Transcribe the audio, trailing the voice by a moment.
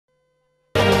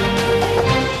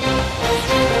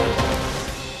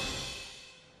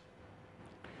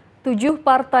7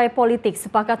 partai politik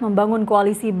sepakat membangun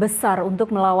koalisi besar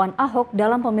untuk melawan Ahok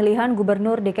dalam pemilihan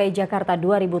Gubernur DKI Jakarta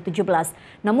 2017.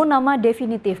 Namun nama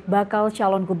definitif bakal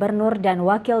calon gubernur dan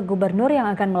wakil gubernur yang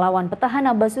akan melawan petahana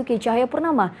Basuki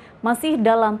Cahayapurnama masih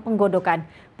dalam penggodokan.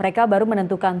 Mereka baru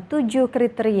menentukan 7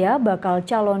 kriteria bakal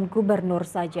calon gubernur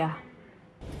saja.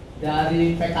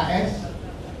 Dari PKS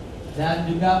dan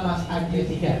juga Mas Adi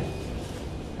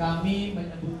 3. Kami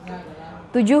menyebutnya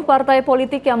 7 partai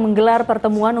politik yang menggelar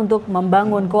pertemuan untuk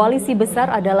membangun koalisi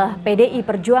besar adalah PDI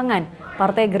Perjuangan,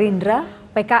 Partai Gerindra,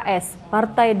 PKS,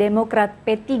 Partai Demokrat,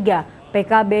 P3,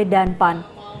 PKB, dan PAN.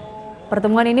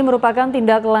 Pertemuan ini merupakan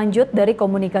tindak lanjut dari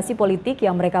komunikasi politik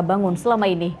yang mereka bangun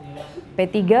selama ini.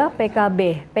 P3,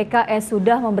 PKB, PKS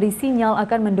sudah memberi sinyal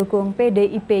akan mendukung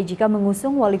PDIP jika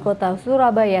mengusung Wali Kota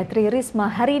Surabaya Tri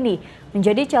Risma hari ini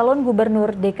menjadi calon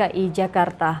gubernur DKI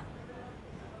Jakarta.